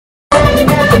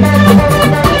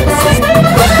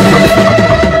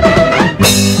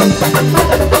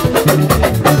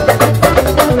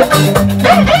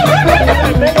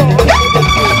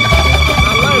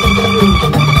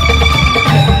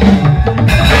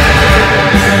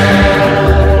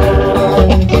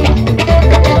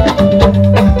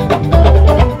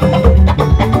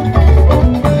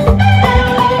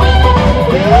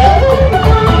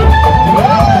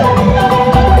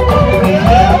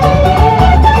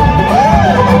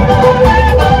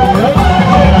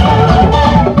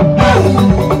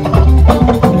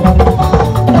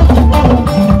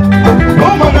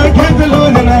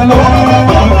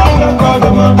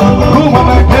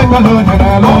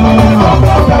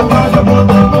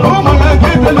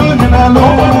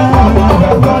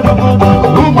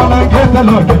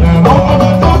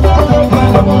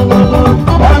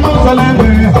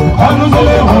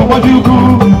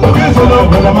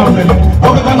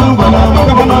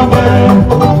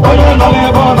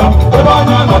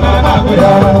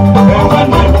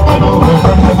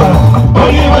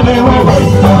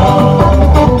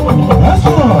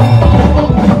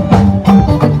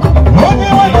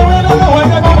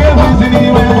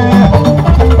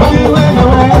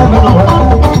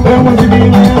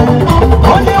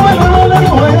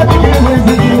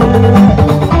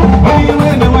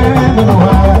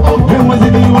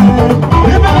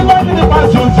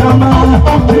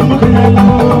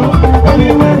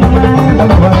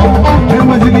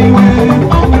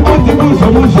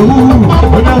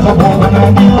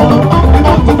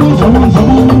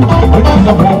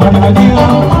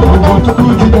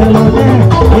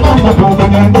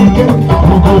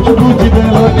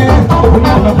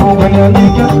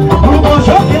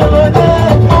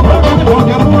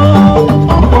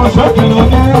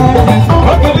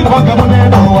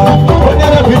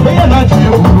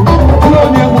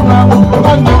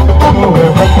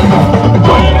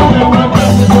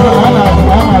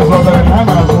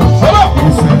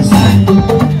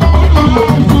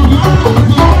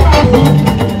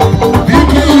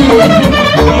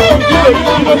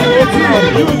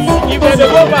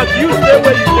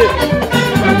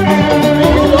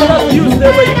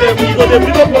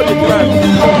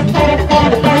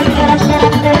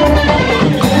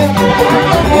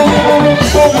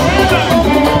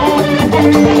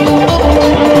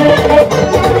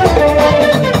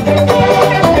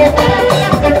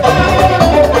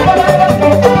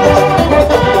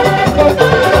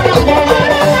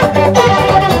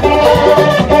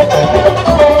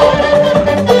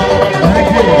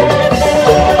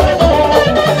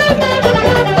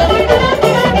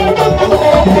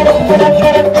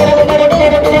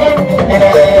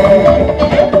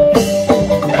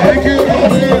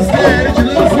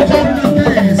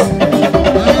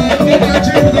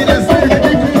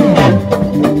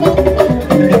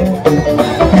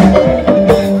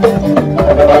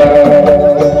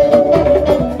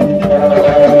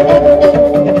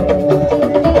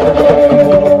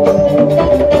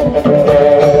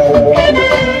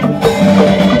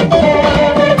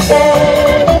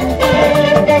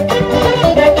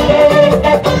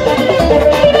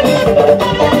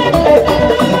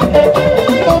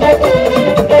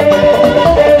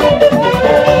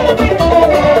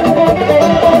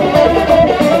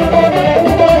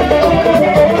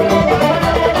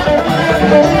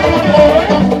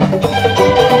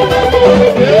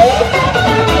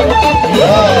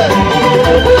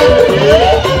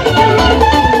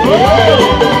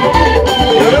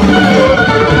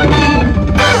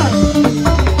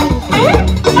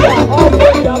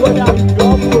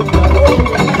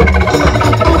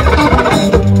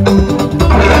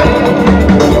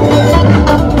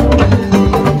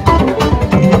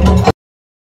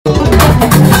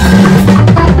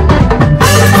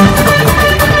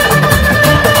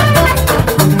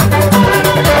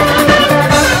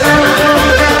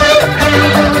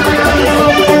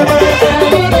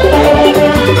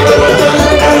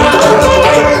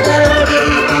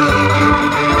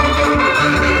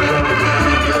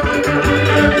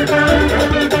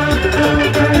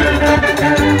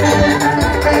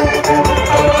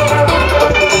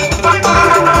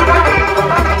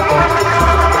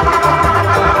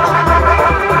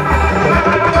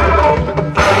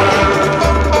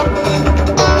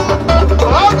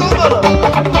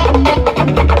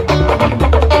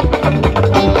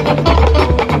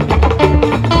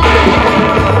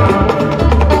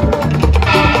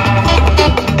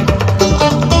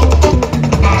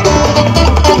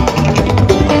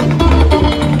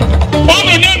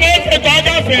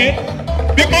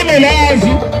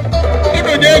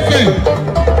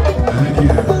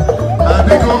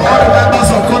Big all the members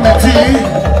of committee,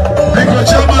 big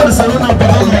chairman, Salona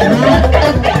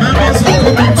Bahama.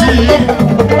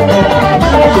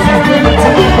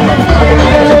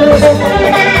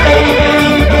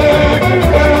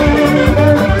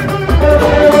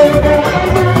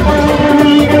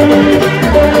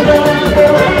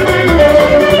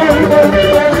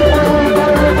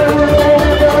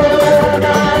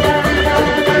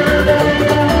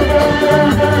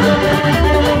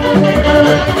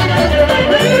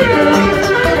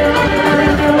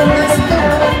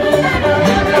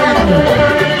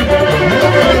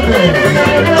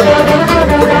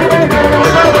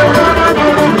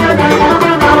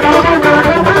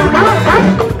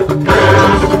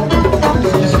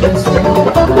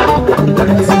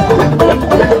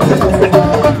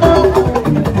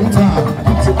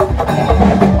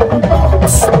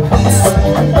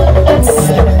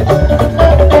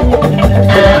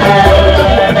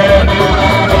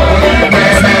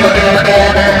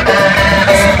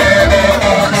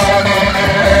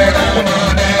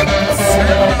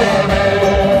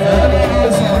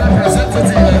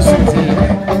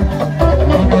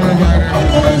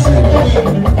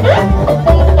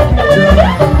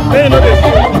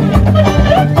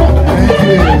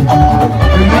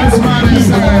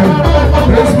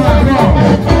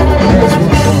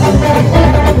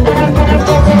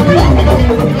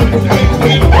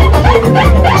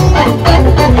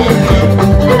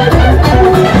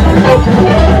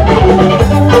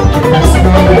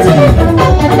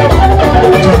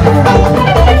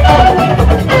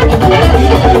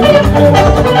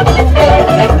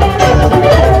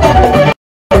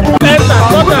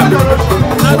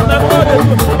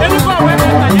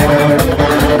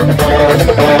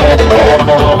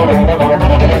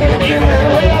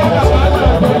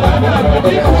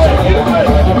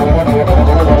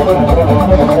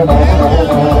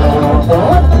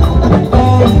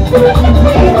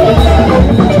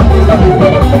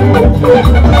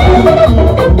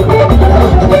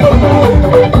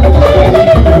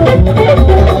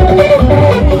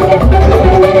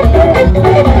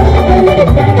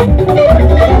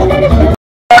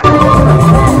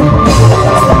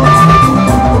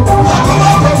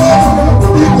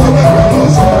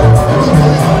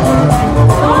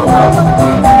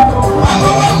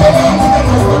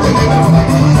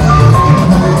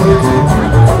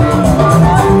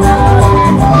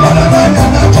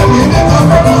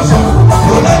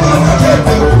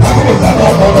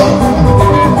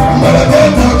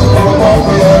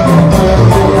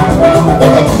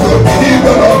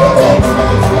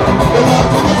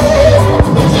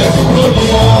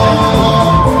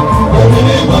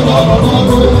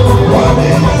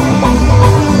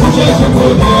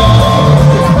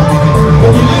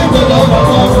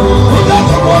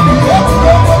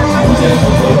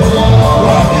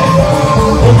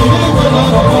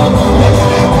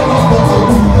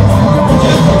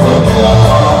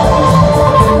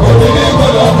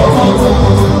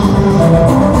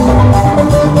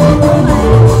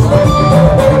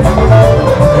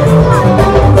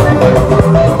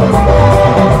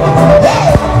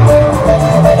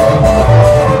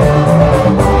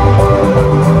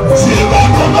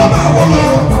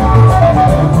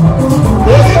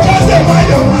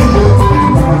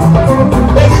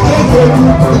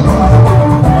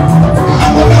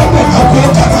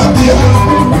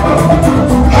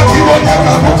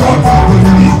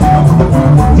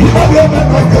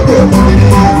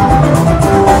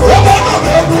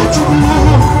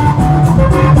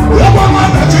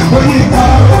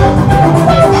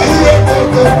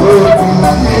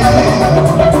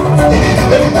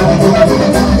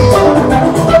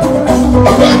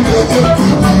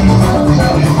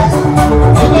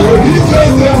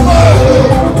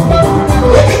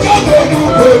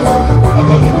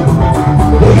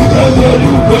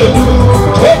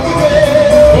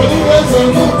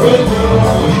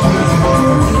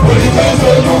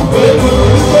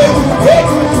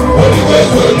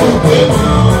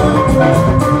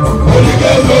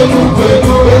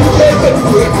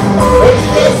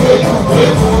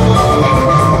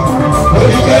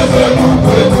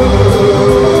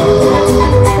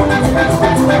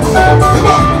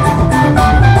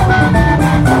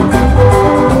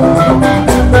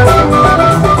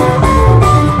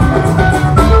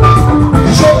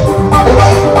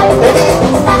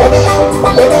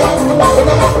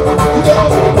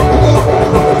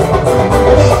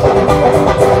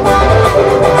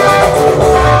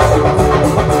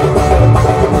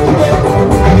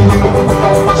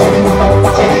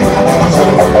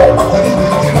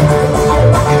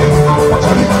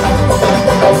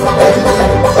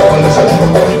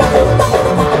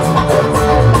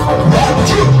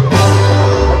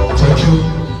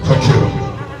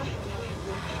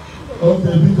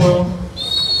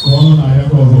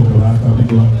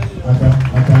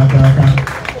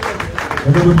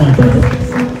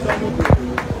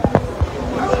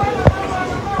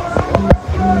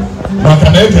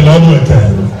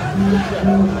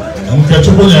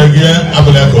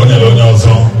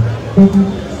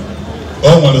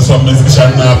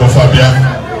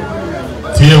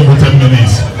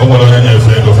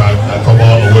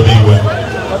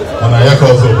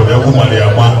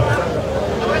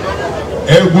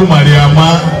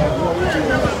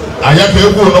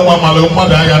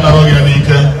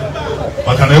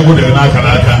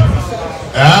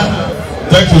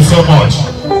 Thank you so much.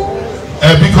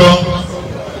 Because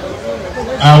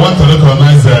I want to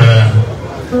recognize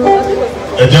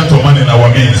a gentleman in our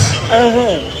midst.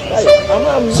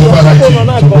 Super Haiti,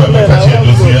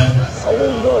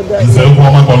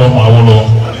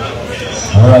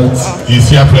 Alright. He's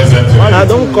here present. I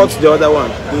don't cut the other one.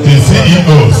 The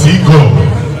CEO,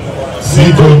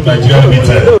 Seagold Nigeria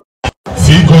Limited,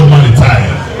 Seagold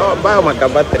Maritime. Oh, Biomaka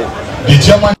battery. The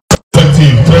German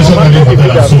executive, Treasurer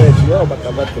Hotel and Soup.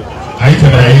 I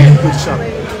can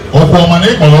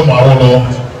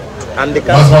and the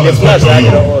flash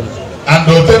and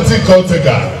the authentic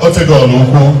Otega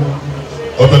Oluku,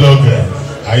 Obeloge,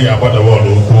 I about the wall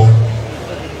Oluku,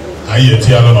 I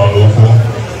Tiano Oluku,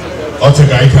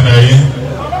 Otega Ikanai,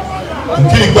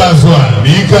 nke ikpeazụ a na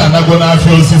ike anago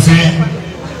n'afịa osisi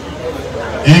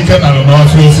ike nara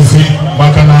n'ọfịa osisi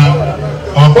maka na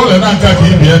ọkpọle na nka ka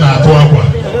ibie na-atụ akwa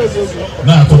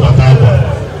na-atụbata akwa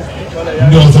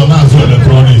ndị ọzọ na-azụ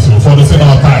eletrọniks ụfọdụ si na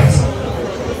ọtais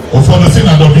ụfọdụ si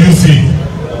na WC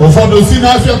ụfọdụ si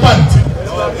n'afịa pantị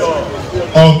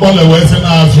ọkpọle wee si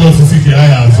n'afịa osisi ka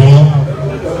ya azụ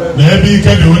na ebe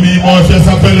ike dị n'ime ọfịa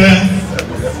sapele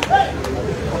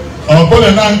ọkpọle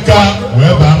na nka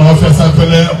wee baa n'ọfịa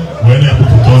sapele wee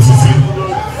na-ebupụta osisi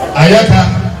ayaka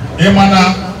ịma na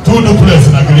 2 duplex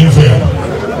na Greenfield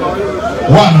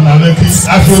 1 na Lekki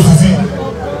afịa osisi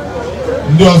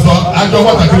ndị ọzọ ajọ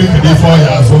nwatakịrị kedu ife ọ ya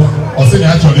azụ ọ sị na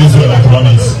ya chọrọ ịzụ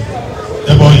eletrọniks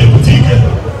ebe ọ ya ebute ike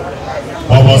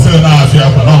ma ọ bụ ọsịrị na-afịa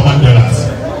akwa na ọmanderas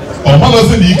ọ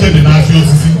malụzi na ike dị n'afịa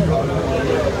osisi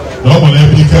na ọ nwere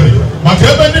ebe ike dị maka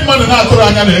ebe ndị mmadụ na-atụrụ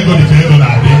anya na ego dị ka ego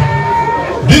na-adị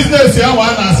bizinesi ahụ a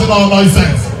na-asị na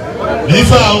noisens na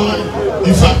ife ahụ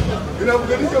ife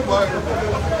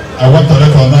I want to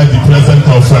recognize the president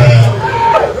of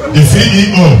the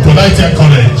CEO, Polite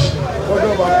College,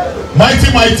 Mighty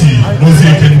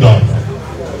Music Kingdom.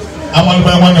 I'm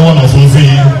one of Ozi.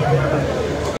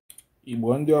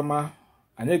 Igbo ndị ọma,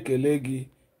 anyị ekele gị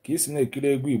ka ị si na-ekiri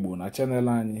egwu Igbo na channel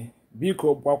anyị.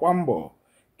 Biko gbakwa mbọ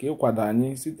ka ịkwado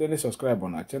anyị site na subscribe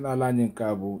na channel anyị nke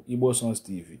a bụ Igbo Songs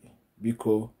TV.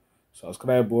 Biko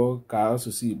subscribe ka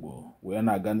asụsụ Igbo wee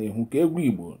na-aga n'ihu, ka egwu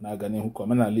Igbo na-aga n'ihu, ka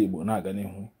omenala Igbo na-aga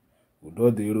n'ihu.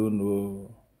 Udo dịrị unu.